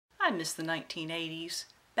miss the 1980s.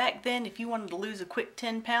 Back then, if you wanted to lose a quick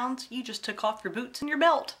 10 pounds, you just took off your boots and your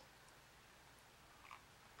belt.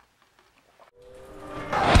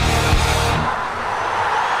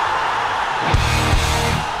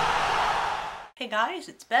 Hey guys,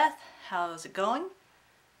 it's Beth. How's it going?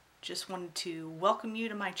 Just wanted to welcome you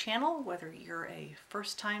to my channel, whether you're a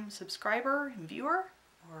first-time subscriber and viewer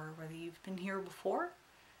or whether you've been here before.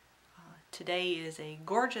 Today is a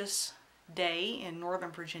gorgeous day in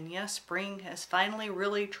Northern Virginia. Spring has finally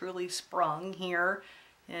really truly sprung here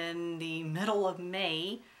in the middle of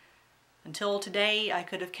May. Until today, I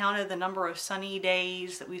could have counted the number of sunny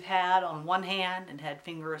days that we've had on one hand and had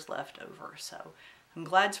fingers left over. So I'm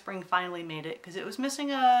glad spring finally made it because it was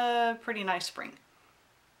missing a pretty nice spring.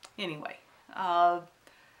 Anyway, I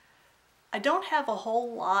don't have a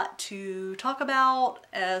whole lot to talk about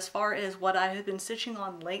as far as what I have been stitching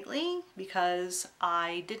on lately because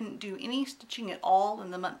I didn't do any stitching at all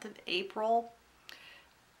in the month of April.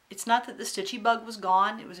 It's not that the stitchy bug was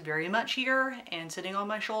gone, it was very much here and sitting on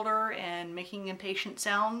my shoulder and making impatient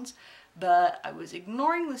sounds, but I was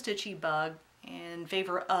ignoring the stitchy bug in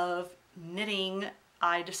favor of knitting.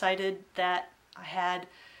 I decided that I had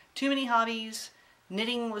too many hobbies.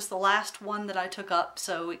 Knitting was the last one that I took up,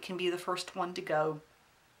 so it can be the first one to go.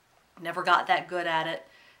 Never got that good at it,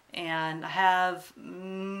 and I have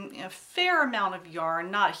a fair amount of yarn,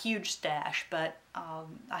 not a huge stash, but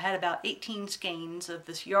I had about 18 skeins of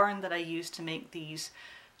this yarn that I used to make these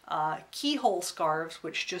keyhole scarves,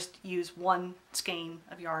 which just use one skein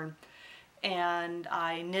of yarn. And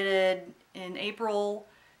I knitted in April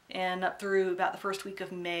and up through about the first week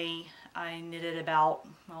of May. I knitted about,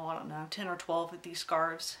 oh, I don't know, 10 or 12 of these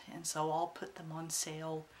scarves, and so I'll put them on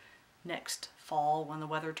sale next fall when the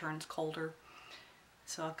weather turns colder.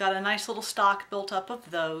 So I've got a nice little stock built up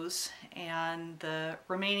of those, and the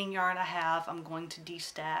remaining yarn I have I'm going to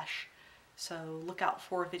destash. So look out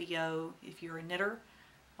for a video if you're a knitter.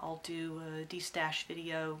 I'll do a destash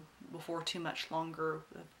video before too much longer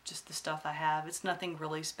of just the stuff I have. It's nothing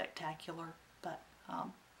really spectacular, but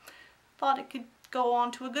thought it could go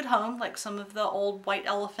on to a good home, like some of the old white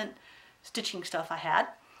elephant stitching stuff I had.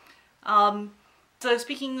 So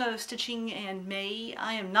speaking of stitching and May,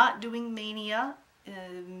 I am not doing Mania.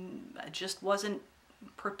 I just wasn't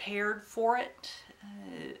prepared for it.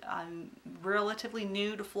 I'm relatively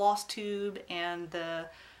new to FlossTube and the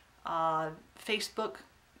Facebook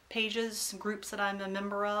pages, groups that I'm a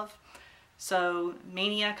member of. So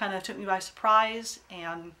Mania kind of took me by surprise,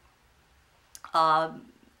 and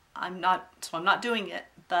I'm not doing it,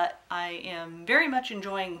 but I am very much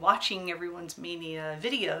enjoying watching everyone's Mania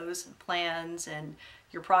videos and plans and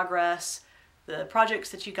your progress. The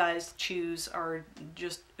projects that you guys choose are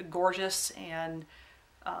just gorgeous, and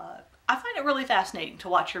I find it really fascinating to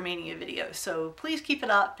watch your Mania videos. So please keep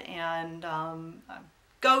it up, and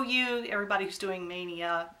go you, everybody who's doing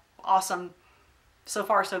Mania. Awesome. So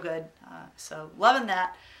far so good. So loving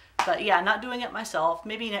that. But yeah, not doing it myself.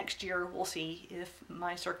 Maybe next year we'll see if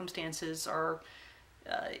my circumstances are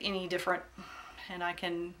any different and I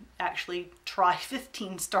can actually try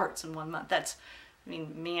 15 starts in 1 month. That's, I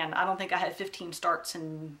mean, man, I don't think I had 15 starts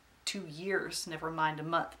in 2 years, never mind a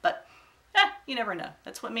month. But you never know.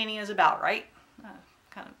 That's what Mania is about, right?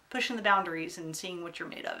 Kind of pushing the boundaries and seeing what you're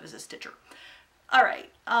made of as a stitcher. All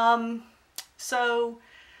right, so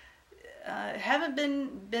haven't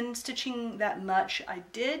been stitching that much. I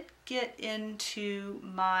did get into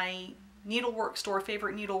my needlework store,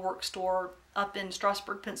 favorite needlework store up in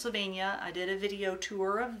Strasburg, Pennsylvania. I did a video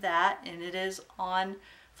tour of that, and it is on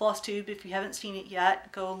FlossTube. If you haven't seen it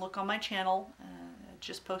yet, go and look on my channel. I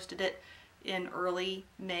just posted it in early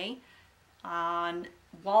May.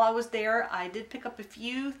 While I was there, I did pick up a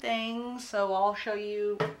few things, so I'll show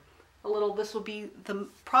you a little. This will be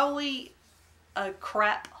probably a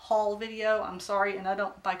crap haul video. I'm sorry, and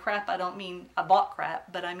by crap I don't mean I bought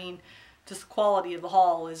crap, but I mean just the quality of the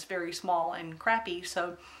haul is very small and crappy,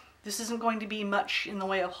 so this isn't going to be much in the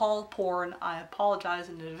way of haul porn. I apologize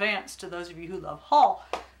in advance to those of you who love haul,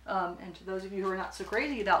 and to those of you who are not so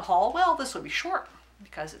crazy about haul, well, this will be short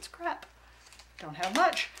because it's crap. Don't have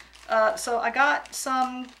much. So I got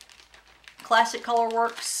some Classic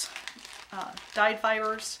Colorworks dyed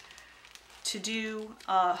fibers to do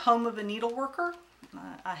Home of a Needleworker.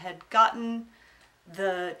 I had gotten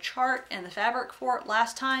the chart and the fabric for it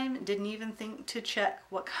last time. Didn't even think to check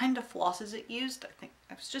what kind of flosses it used.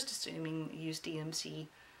 I was just assuming it used DMC.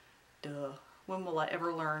 Duh. When will I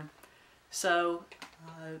ever learn? So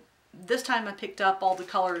this time I picked up all the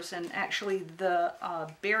colors, and actually the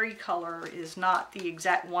berry color is not the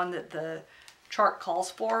exact one that the chart calls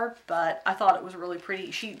for, but I thought it was really pretty.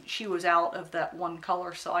 She was out of that one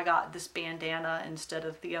color, so I got this bandana instead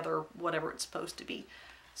of the other whatever it's supposed to be.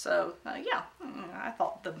 So yeah, I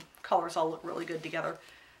thought the colors all look really good together,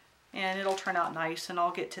 and it'll turn out nice, and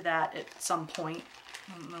I'll get to that at some point.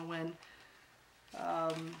 I don't know when.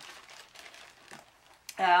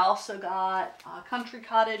 I also got Country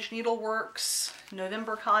Cottage Needleworks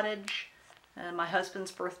November Cottage. My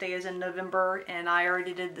husband's birthday is in November, and I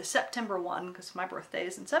already did the September one because my birthday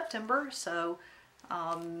is in September, so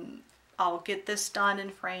I'll get this done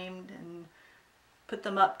and framed and put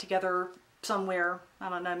them up together somewhere. I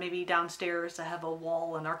don't know, maybe downstairs. I have a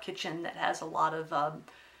wall in our kitchen that has a lot of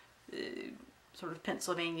sort of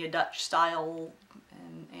Pennsylvania Dutch style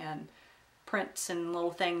and prints and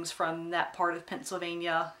little things from that part of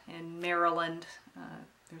Pennsylvania and Maryland.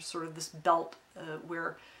 There's sort of this belt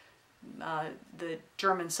where the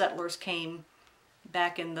German settlers came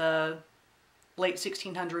back in the late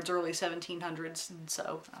 1600s, early 1700s, and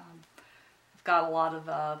so I've got a lot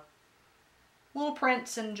of little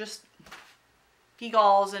prints and just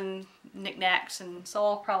gewgaws and knickknacks, and so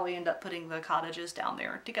I'll probably end up putting the cottages down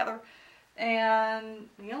there together. And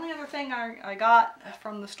the only other thing I got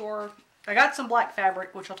from the store, I got some black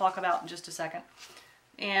fabric, which I'll talk about in just a second,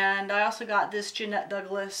 and I also got this Jeanette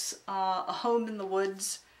Douglas A Home in the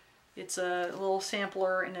Woods. It's a little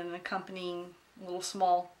sampler and an accompanying little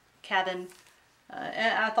small cabin,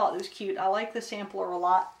 and I thought it was cute. I like the sampler a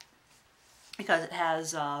lot because it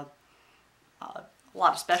has a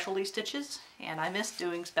lot of specialty stitches, and I miss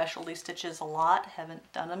doing specialty stitches a lot.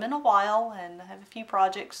 Haven't done them in a while, and I have a few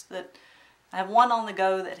projects that I have one on the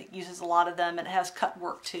go that uses a lot of them, and it has cut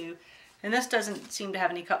work too. And this doesn't seem to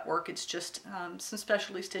have any cut work. It's just some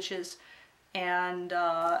specialty stitches, and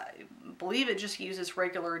I believe it just uses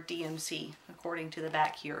regular DMC according to the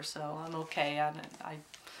back here, so I'm okay. I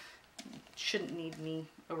shouldn't need any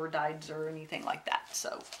overdyes or anything like that,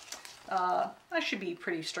 so I should be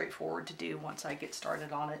pretty straightforward to do once I get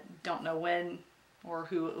started on it. Don't know when or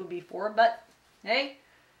who it would be for, but hey,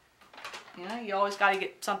 you know, you always got to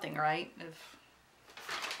get something right if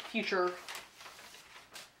future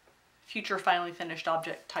finally finished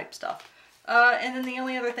object type stuff. And then the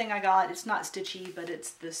only other thing I got, it's not stitchy, but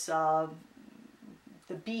it's this the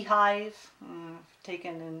beehive,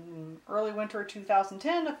 taken in early winter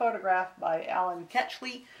 2010, a photograph by Alan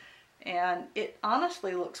Ketchley, and it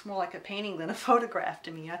honestly looks more like a painting than a photograph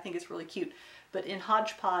to me. I think it's really cute. But in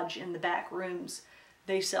Hodgepodge, in the back rooms,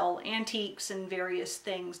 they sell antiques and various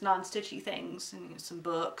things, non-stitchy things, and some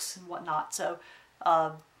books and whatnot. So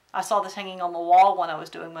I saw this hanging on the wall when I was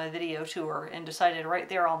doing my video tour and decided right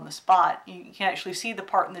there on the spot. You can actually see the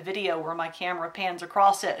part in the video where my camera pans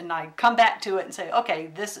across it, and I come back to it and say, okay,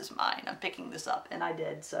 this is mine. I'm picking this up, and I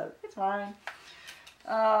did, so it's mine.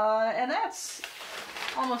 And that's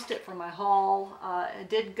almost it for my haul. I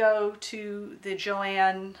did go to the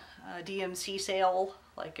Joann DMC sale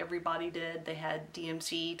like everybody did. They had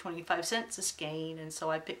DMC 25 cents a skein, and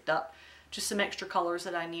so I picked up just some extra colors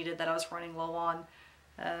that I needed that I was running low on.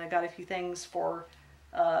 I got a few things for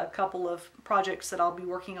a couple of projects that I'll be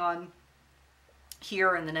working on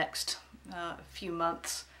here in the next few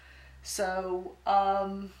months. So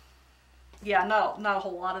yeah, not a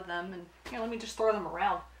whole lot of them, and you know, let me just throw them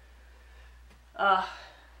around.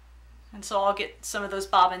 And so I'll get some of those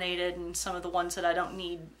bobbinated, and some of the ones that I don't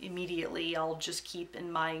need immediately I'll just keep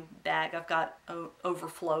in my bag. I've got an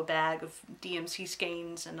overflow bag of DMC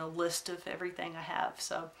skeins and a list of everything I have.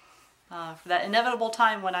 So for that inevitable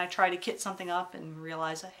time when I try to kit something up and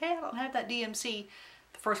realize, hey, I don't have that DMC,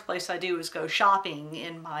 the first place I do is go shopping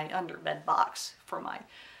in my underbed box for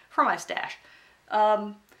my stash.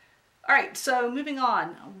 All right, so moving on,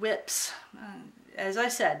 whips. As I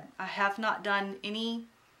said, I have not done any,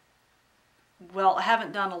 well, I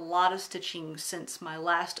haven't done a lot of stitching since my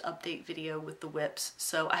last update video with the whips,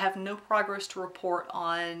 so I have no progress to report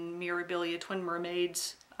on Mirabilia Twin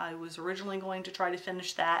Mermaids. I was originally going to try to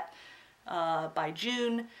finish that by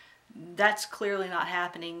June. That's clearly not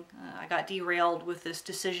happening. I got derailed with this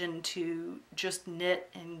decision to just knit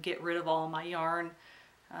and get rid of all my yarn.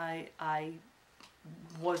 I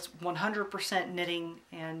was 100% knitting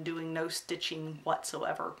and doing no stitching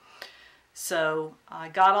whatsoever. So I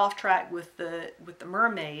got off track with the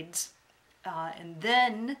mermaids, and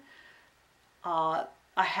then I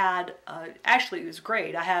had, actually it was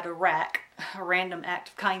great, I had a RAK, a Random Act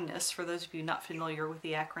of Kindness, for those of you not familiar with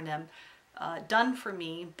the acronym, done for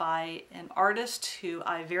me by an artist who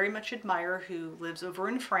I very much admire, who lives over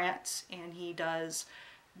in France, and he does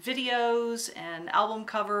videos and album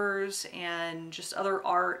covers and just other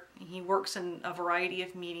art. He works in a variety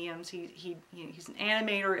of mediums. He's an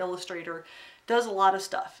animator, illustrator, does a lot of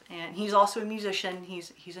stuff. And he's also a musician.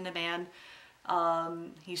 He's in a band.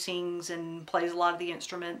 He sings and plays a lot of the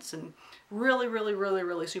instruments, and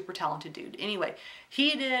really super talented dude. Anyway,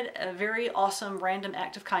 he did a very awesome random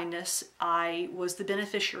act of kindness. I was the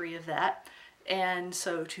beneficiary of that. And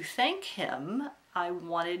so to thank him, I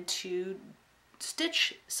wanted to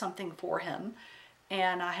stitch something for him.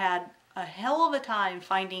 And I had a hell of a time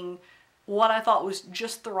finding what I thought was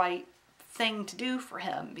just the right thing to do for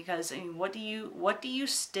him, because I mean, what do you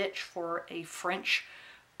stitch for a French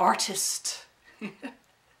artist?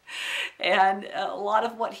 And a lot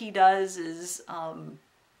of what he does is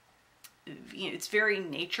it's very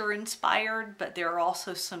nature inspired, but there are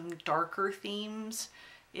also some darker themes.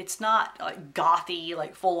 It's not like gothy,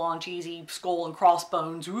 like full on cheesy skull and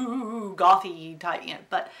crossbones, ooh, gothy type,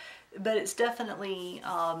 but it's definitely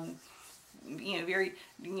very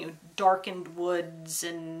darkened woods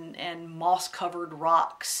and moss covered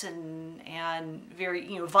rocks and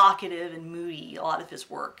very evocative and moody, a lot of his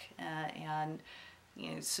work, and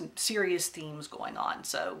some serious themes going on.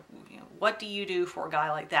 So what do you do for a guy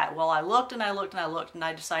like that? Well, I looked and I looked and I looked, and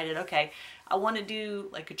I decided, okay, I want to do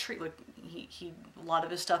like a tree. Like a lot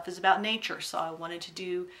of his stuff is about nature, so I wanted to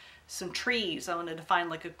do some trees. I wanted to find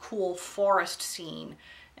like a cool forest scene,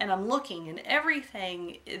 and I'm looking, and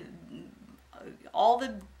everything, all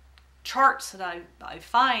the charts that I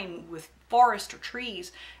find with forest or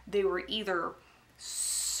trees, they were either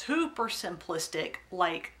super simplistic,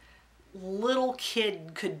 like little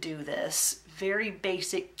kid could do this, very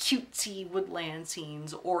basic cutesy woodland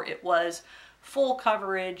scenes, or it was full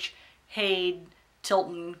coverage, Haid,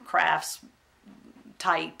 Tilton Crafts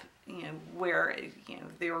type, where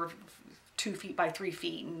they were 2 feet by 3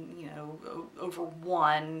 feet and over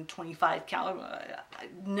 125 count.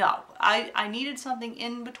 No, I needed something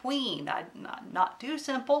in between. Not too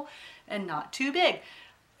simple and not too big.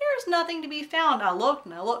 There's nothing to be found. I looked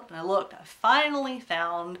and I looked and I looked. I finally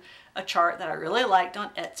found a chart that I really liked on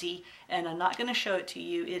Etsy, and I'm not going to show it to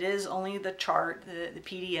you. It is only the chart, the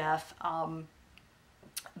PDF,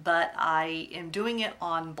 but I am doing it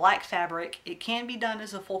on black fabric. It can be done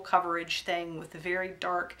as a full coverage thing with a very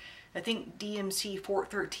dark, I think DMC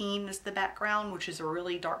 413 is the background, which is a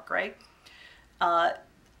really dark gray. I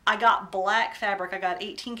got black fabric. I got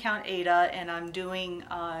 18 count Aida, and I'm doing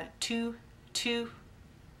two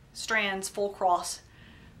strands full cross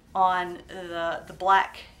on the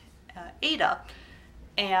black Aida,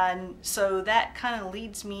 and so that kind of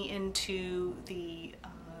leads me into the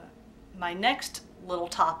my next little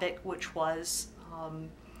topic, which was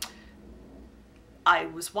I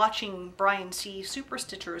was watching Brian C. Super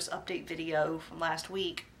Stitcher's update video from last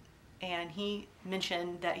week, and he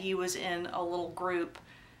mentioned that he was in a little group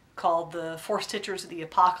called the 4 Stitchers of the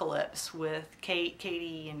Apocalypse with Kate,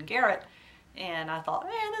 Katie, and Garrett. And I thought,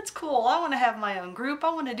 man, that's cool. I want to have my own group.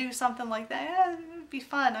 I want to do something like that. Yeah, it would be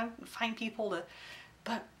fun. I would find people to,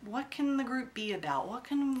 but what can the group be about? What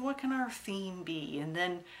can our theme be? And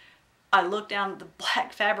then I looked down at the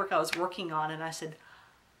black fabric I was working on, and I said,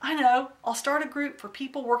 I know, I'll start a group for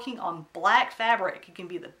people working on black fabric. It can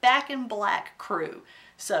be the Back in Black crew.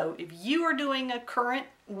 So if you are doing a current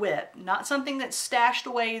whip, not something that's stashed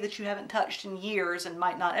away that you haven't touched in years and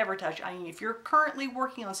might not ever touch. I mean, if you're currently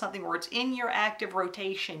working on something where it's in your active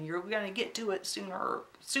rotation, you're going to get to it sooner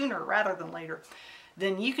rather than later,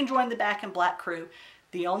 then you can join the Back in Black crew.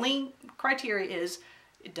 The only criteria is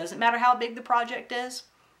it doesn't matter how big the project is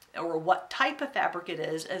or what type of fabric it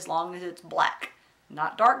is, as long as it's black.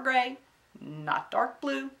 Not dark gray, not dark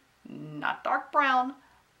blue, not dark brown,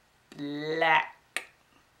 black.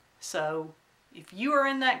 So if you are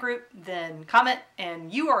in that group, then comment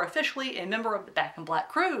and you are officially a member of the Back in Black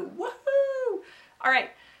crew. Woohoo! All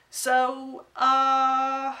right, so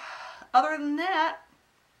other than that,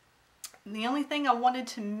 the only thing I wanted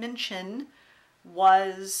to mention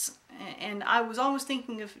was, and I was almost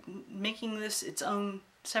thinking of making this its own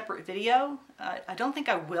separate video. I don't think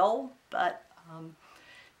I will, but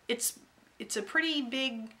it's a pretty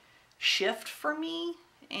big shift for me,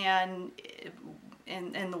 and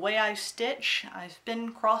the way I stitch. I've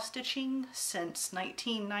been cross-stitching since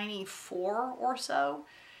 1994 or so,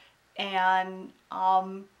 and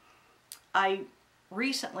I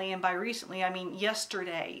recently, and by recently I mean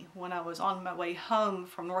yesterday, when I was on my way home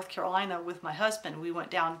from North Carolina with my husband, we went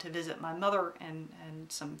down to visit my mother and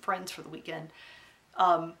some friends for the weekend.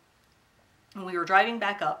 And we were driving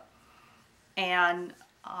back up, and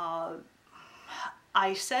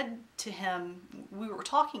I said to him, we were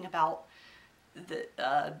talking about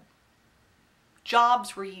the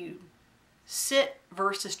jobs where you sit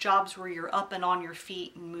versus jobs where you're up and on your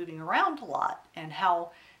feet and moving around a lot, and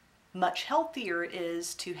how much healthier it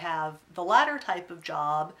is to have the latter type of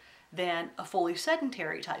job than a fully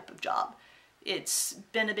sedentary type of job. It's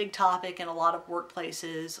been a big topic in a lot of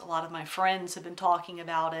workplaces. A lot of my friends have been talking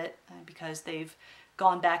about it because they've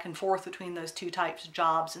gone back and forth between those two types of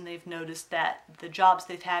jobs, and they've noticed that the jobs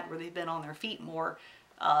they've had where they've been on their feet more,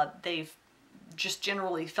 they've just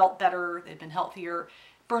generally felt better, they've been healthier,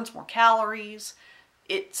 burns more calories.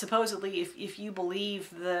 It supposedly, if you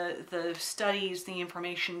believe the studies, the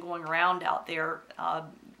information going around out there,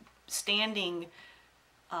 standing,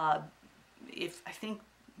 if I think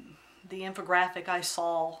the infographic I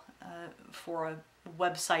saw for a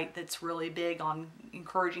website that's really big on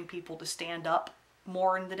encouraging people to stand up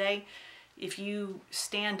more in the day, if you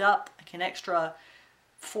stand up like an extra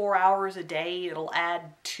 4 hours a day, it'll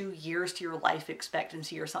add 2 years to your life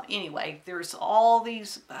expectancy or something. Anyway, there's all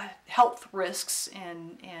these health risks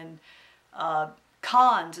and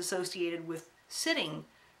cons associated with sitting.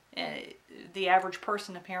 The average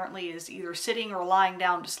person apparently is either sitting or lying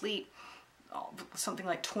down to sleep something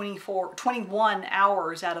like 21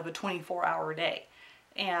 hours out of a 24-hour day.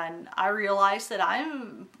 And I realized that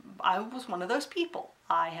I was one of those people.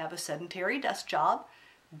 I have a sedentary desk job,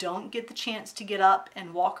 don't get the chance to get up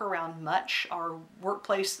and walk around much. Our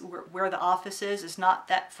workplace where the office is not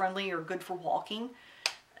that friendly or good for walking.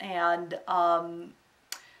 And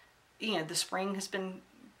you know, the spring has been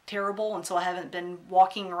terrible, and so I haven't been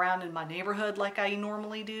walking around in my neighborhood like I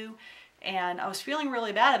normally do. And I was feeling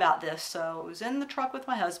really bad about this, so I was in the truck with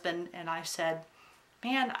my husband, and I said,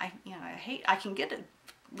 man, I can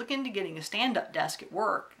look into getting a stand-up desk at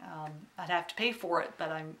work. I'd have to pay for it,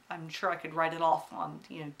 but I'm sure I could write it off on,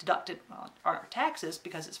 deduct it on our taxes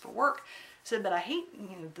because it's for work. I said, but I hate,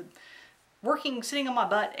 sitting on my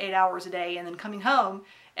butt 8 hours a day and then coming home,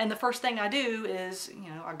 and the first thing I do is,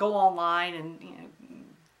 I go online and,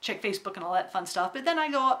 check Facebook and all that fun stuff, but then I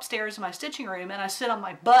go upstairs in my stitching room and I sit on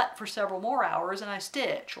my butt for several more hours and I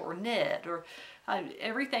stitch or knit or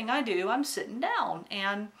everything I do, I'm sitting down.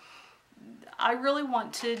 And I really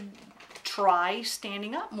want to try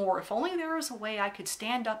standing up more. If only there was a way I could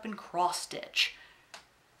stand up and cross stitch.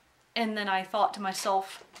 And then I thought to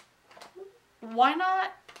myself, why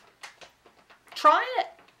not try it?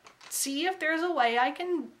 See if there's a way I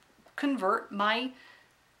can convert my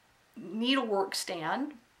needlework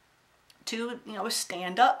stand to, a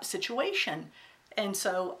stand-up situation. And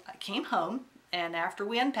so I came home, and after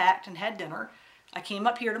we unpacked and had dinner, I came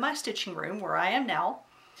up here to my stitching room where I am now,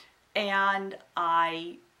 and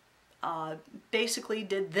I basically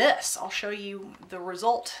did this. I'll show you the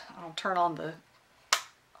result. I'll turn on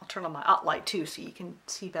my hot light too so you can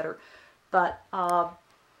see better. But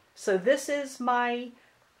so this is my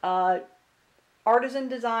Artisan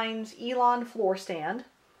Designs Elan floor stand,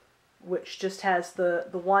 which just has the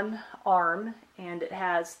one arm, and it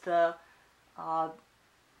has the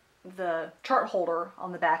chart holder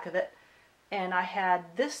on the back of it. And I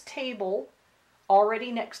had this table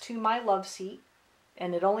already next to my love seat,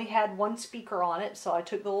 and it only had one speaker on it, so I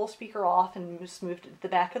took the little speaker off and just moved it to the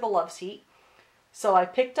back of the love seat. So I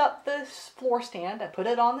picked up this floor stand, I put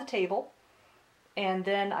it on the table, and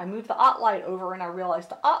then I moved the OttLite over, and I realized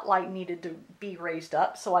the OttLite needed to be raised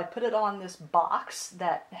up, so I put it on this box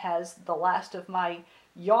that has the last of my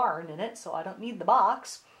yarn in it, so I don't need the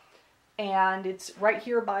box. And it's right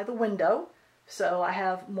here by the window, so I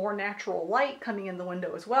have more natural light coming in the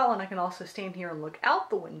window as well, and I can also stand here and look out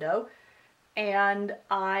the window. And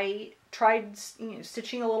I tried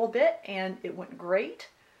stitching a little bit, and it went great.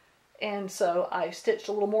 And so I stitched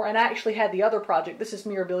a little more, and I actually had the other project. This is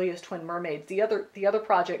Mirabilia's Twin Mermaids. The other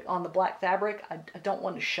project on the black fabric, I don't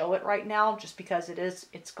want to show it right now just because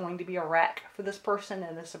it's going to be a rack for this person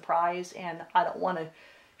and a surprise, and I don't want to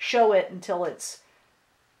show it until it's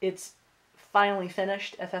finally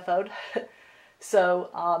finished, FFO'd.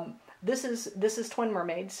 So this is Twin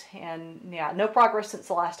Mermaids, and yeah, no progress since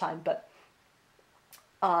the last time, but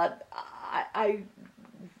I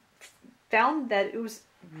found that it was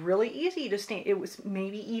really easy to stand. It was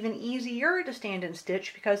maybe even easier to stand and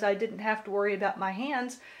stitch because I didn't have to worry about my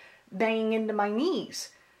hands banging into my knees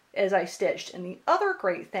as I stitched. And the other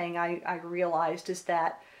great thing I realized is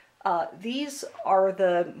that this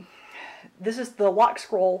is the lock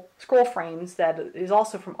scroll frames that is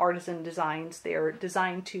also from Artisan Designs. They're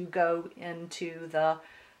designed to go into the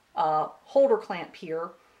holder clamp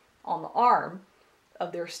here on the arm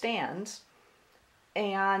of their stands.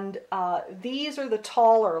 And these are the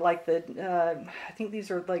taller, like I think these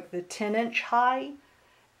are like the 10-inch high.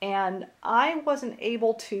 And I wasn't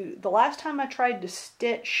able to, the last time I tried to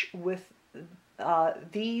stitch with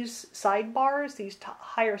these sidebars, these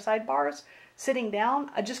higher sidebars, sitting down,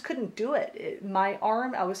 I just couldn't do it. My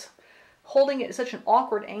arm, I was holding it at such an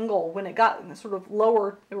awkward angle when it got sort of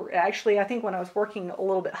lower, or actually I think when I was working a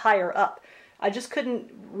little bit higher up, I just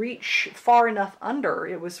couldn't reach far enough under.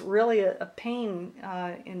 It was really a pain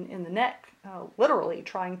in the neck, literally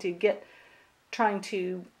trying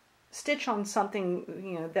to stitch on something,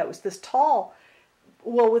 you know, that was this tall.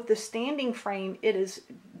 Well, with the standing frame, it is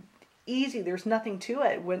easy. There's nothing to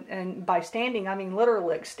it. And by standing, I mean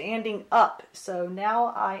literally like standing up. So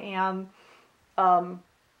now I am,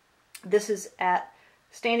 this is at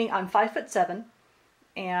standing, I'm 5'7",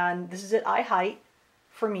 and this is at eye height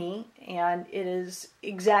for me, and it is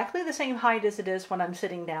exactly the same height as it is when I'm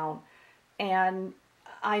sitting down. And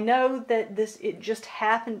I know that it just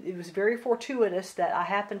happened, it was very fortuitous that I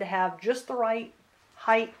happened to have just the right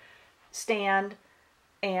height stand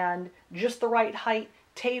and just the right height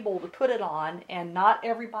table to put it on, and not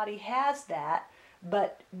everybody has that.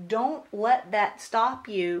 But don't let that stop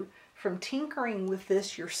you from tinkering with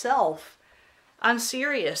this yourself. I'm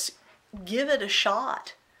serious. Give it a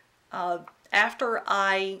shot. After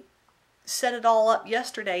I set it all up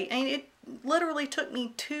yesterday, and it literally took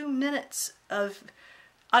me 2 minutes of,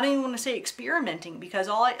 I don't even want to say experimenting, because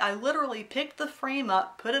I literally picked the frame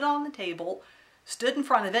up, put it on the table, stood in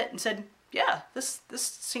front of it and said, yeah, this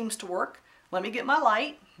seems to work. Let me get my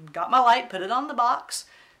light. Got my light, put it on the box,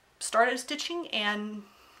 started stitching, and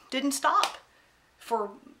didn't stop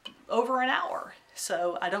for over an hour.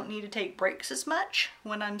 So I don't need to take breaks as much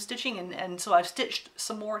when I'm stitching, and so I've stitched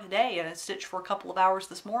some more today, and I stitched for a couple of hours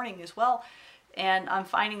this morning as well, and I'm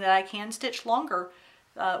finding that I can stitch longer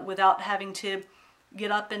without having to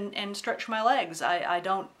get up and stretch my legs. I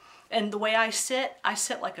don't, and the way I sit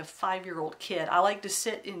like a 5-year-old kid. I like to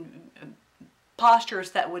sit in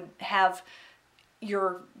postures that would have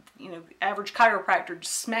your, you know, average chiropractor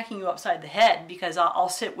just smacking you upside the head, because I'll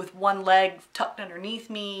sit with one leg tucked underneath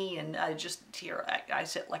me, and I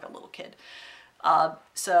sit like a little kid.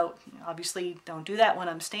 So obviously don't do that when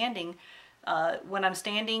I'm standing. When I'm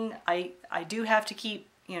standing, I do have to keep,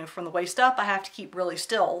 you know, from the waist up, I have to keep really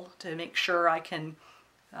still to make sure I can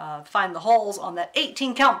find the holes on that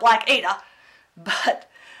 18 count black Ada. But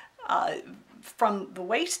from the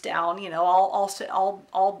waist down, you know,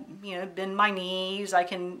 I'll you know, bend my knees. I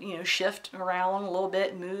can, you know, shift around a little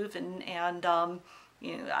bit, move, and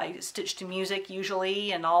you know, I stitch to music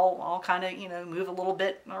usually, and I'll kind of, you know, move a little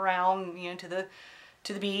bit around, you know,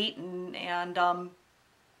 to the beat, and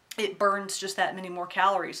it burns just that many more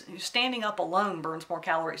calories. Standing up alone burns more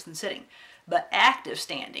calories than sitting, but active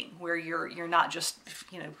standing, where you're not just,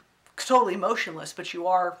 you know, totally motionless, but you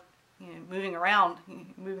are, you know, moving around,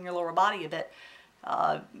 moving your lower body a bit,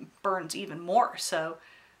 burns even more. So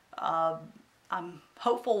I'm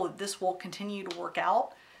hopeful that this will continue to work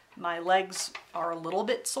out. My legs are a little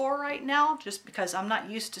bit sore right now, just because I'm not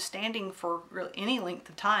used to standing for really any length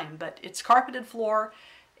of time, but it's carpeted floor,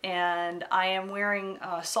 and I am wearing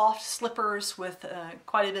soft slippers with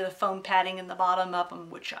quite a bit of foam padding in the bottom of them,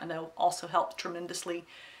 which I know also helps tremendously.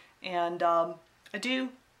 And I do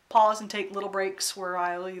pause and take little breaks where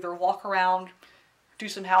I'll either walk around, do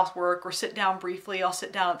some housework, or sit down briefly. I'll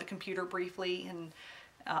sit down at the computer briefly and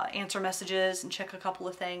answer messages and check a couple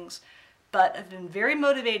of things. But I've been very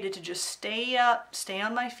motivated to just stay up, stay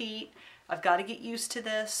on my feet. I've got to get used to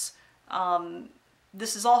this.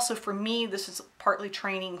 This is also, for me, this is partly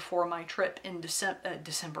training for my trip in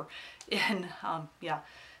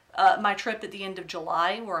my trip at the end of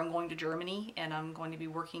July, where I'm going to Germany, and I'm going to be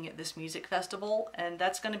working at this music festival, and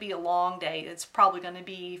that's going to be a long day. It's probably going to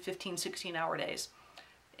be 15, 16-hour days,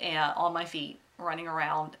 and on my feet, running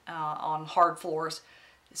around on hard floors.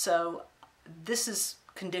 So this is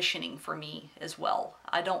conditioning for me as well.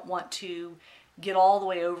 I don't want to get all the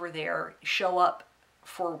way over there, show up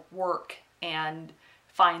for work, and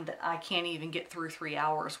find that I can't even get through 3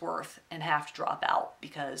 hours worth and have to drop out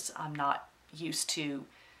because I'm not used to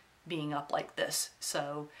being up like this.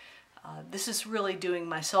 So this is really doing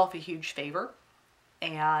myself a huge favor,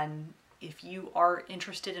 and if you are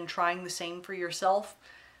interested in trying the same for yourself,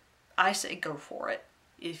 I say go for it.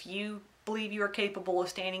 If you believe you are capable of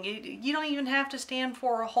standing, you don't even have to stand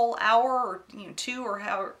for a whole hour, or 2,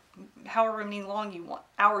 or however many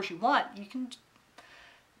hours you want. You can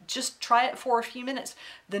just try it for a few minutes.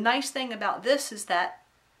 The nice thing about this is that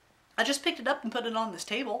I just picked it up and put it on this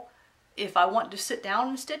table. If I want to sit down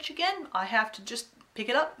and stitch again, I have to just pick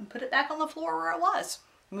it up and put it back on the floor where it was.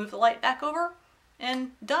 Move the light back over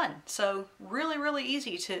and done. So really, really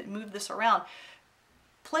easy to move this around.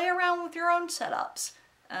 Play around with your own setups.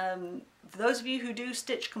 For those of you who do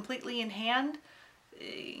stitch completely in hand,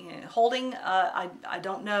 holding, I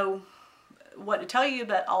don't know what to tell you,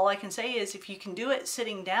 but all I can say is if you can do it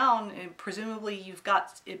sitting down, and presumably you've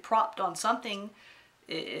got it propped on something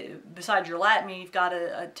besides your lap. I mean, you've got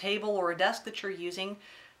a table or a desk that you're using,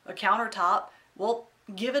 a countertop. Well,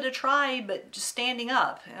 give it a try, but just standing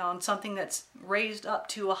up on something that's raised up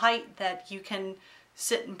to a height that you can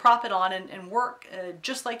sit and prop it on and work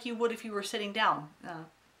just like you would if you were sitting down.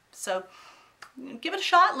 So give it a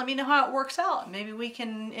shot. Let me know how it works out. Maybe we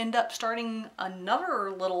can end up starting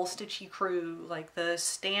another little stitchy crew, like the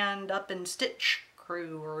stand up and stitch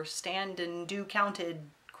crew, or stand and do counted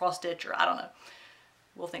cross stitch, or I don't know.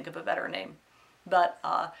 We'll think of a better name. But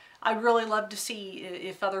I'd really love to see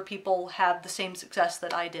if other people have the same success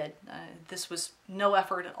that I did. This was no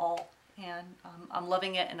effort at all, and I'm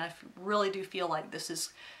loving it, and I really do feel like this is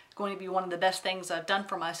going to be one of the best things I've done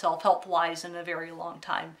for myself health-wise in a very long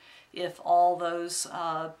time. If all those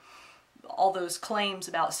claims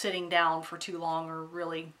about sitting down for too long are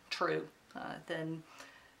really true, then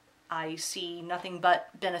I see nothing but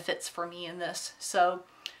benefits for me in this. So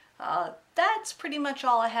that's pretty much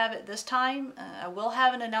all I have at this time. I will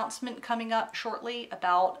have an announcement coming up shortly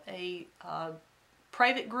about a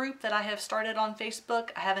private group that I have started on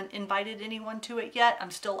Facebook. I haven't invited anyone to it yet.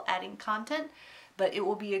 I'm still adding content, but it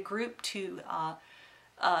will be a group to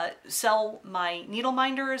sell my needle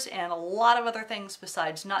minders and a lot of other things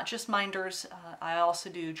besides, not just minders. I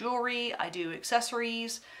also do jewelry, I do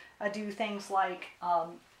accessories, I do things like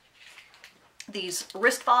these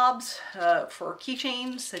wrist fobs for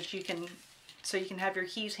keychains that you can, so you can have your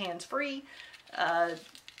keys hands-free. The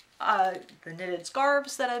knitted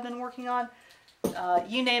scarves that I've been working on.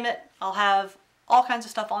 You name it, I'll have all kinds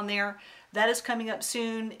of stuff on there. That is coming up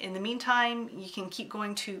soon. In the meantime, you can keep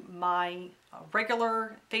going to my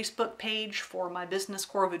regular Facebook page for my business,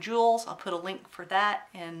 Corva Jewels. I'll put a link for that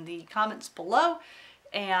in the comments below.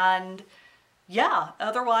 And yeah,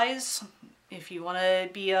 otherwise, if you want to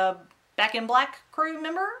be a Back in Black crew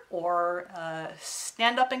member or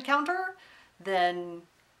stand up and counter, then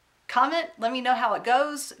comment, let me know how it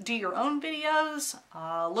goes. Do your own videos.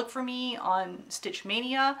 Look for me on Stitch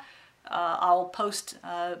Mania. I'll post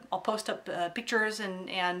up pictures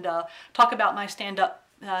and talk about my stand-up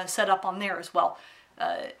setup on there as well.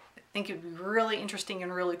 I think it would be really interesting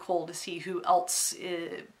and really cool to see who else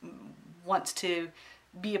wants to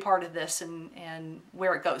be a part of this and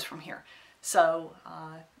where it goes from here. So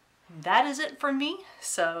that is it from me.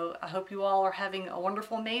 So I hope you all are having a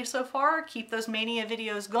wonderful May so far. Keep those Mania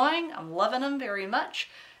videos going. I'm loving them very much.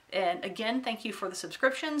 And again, thank you for the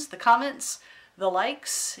subscriptions, the comments, the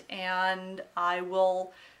likes, and I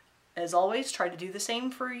will, as always, try to do the same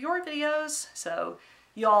for your videos. So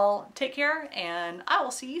y'all take care, and I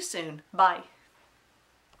will see you soon. Bye.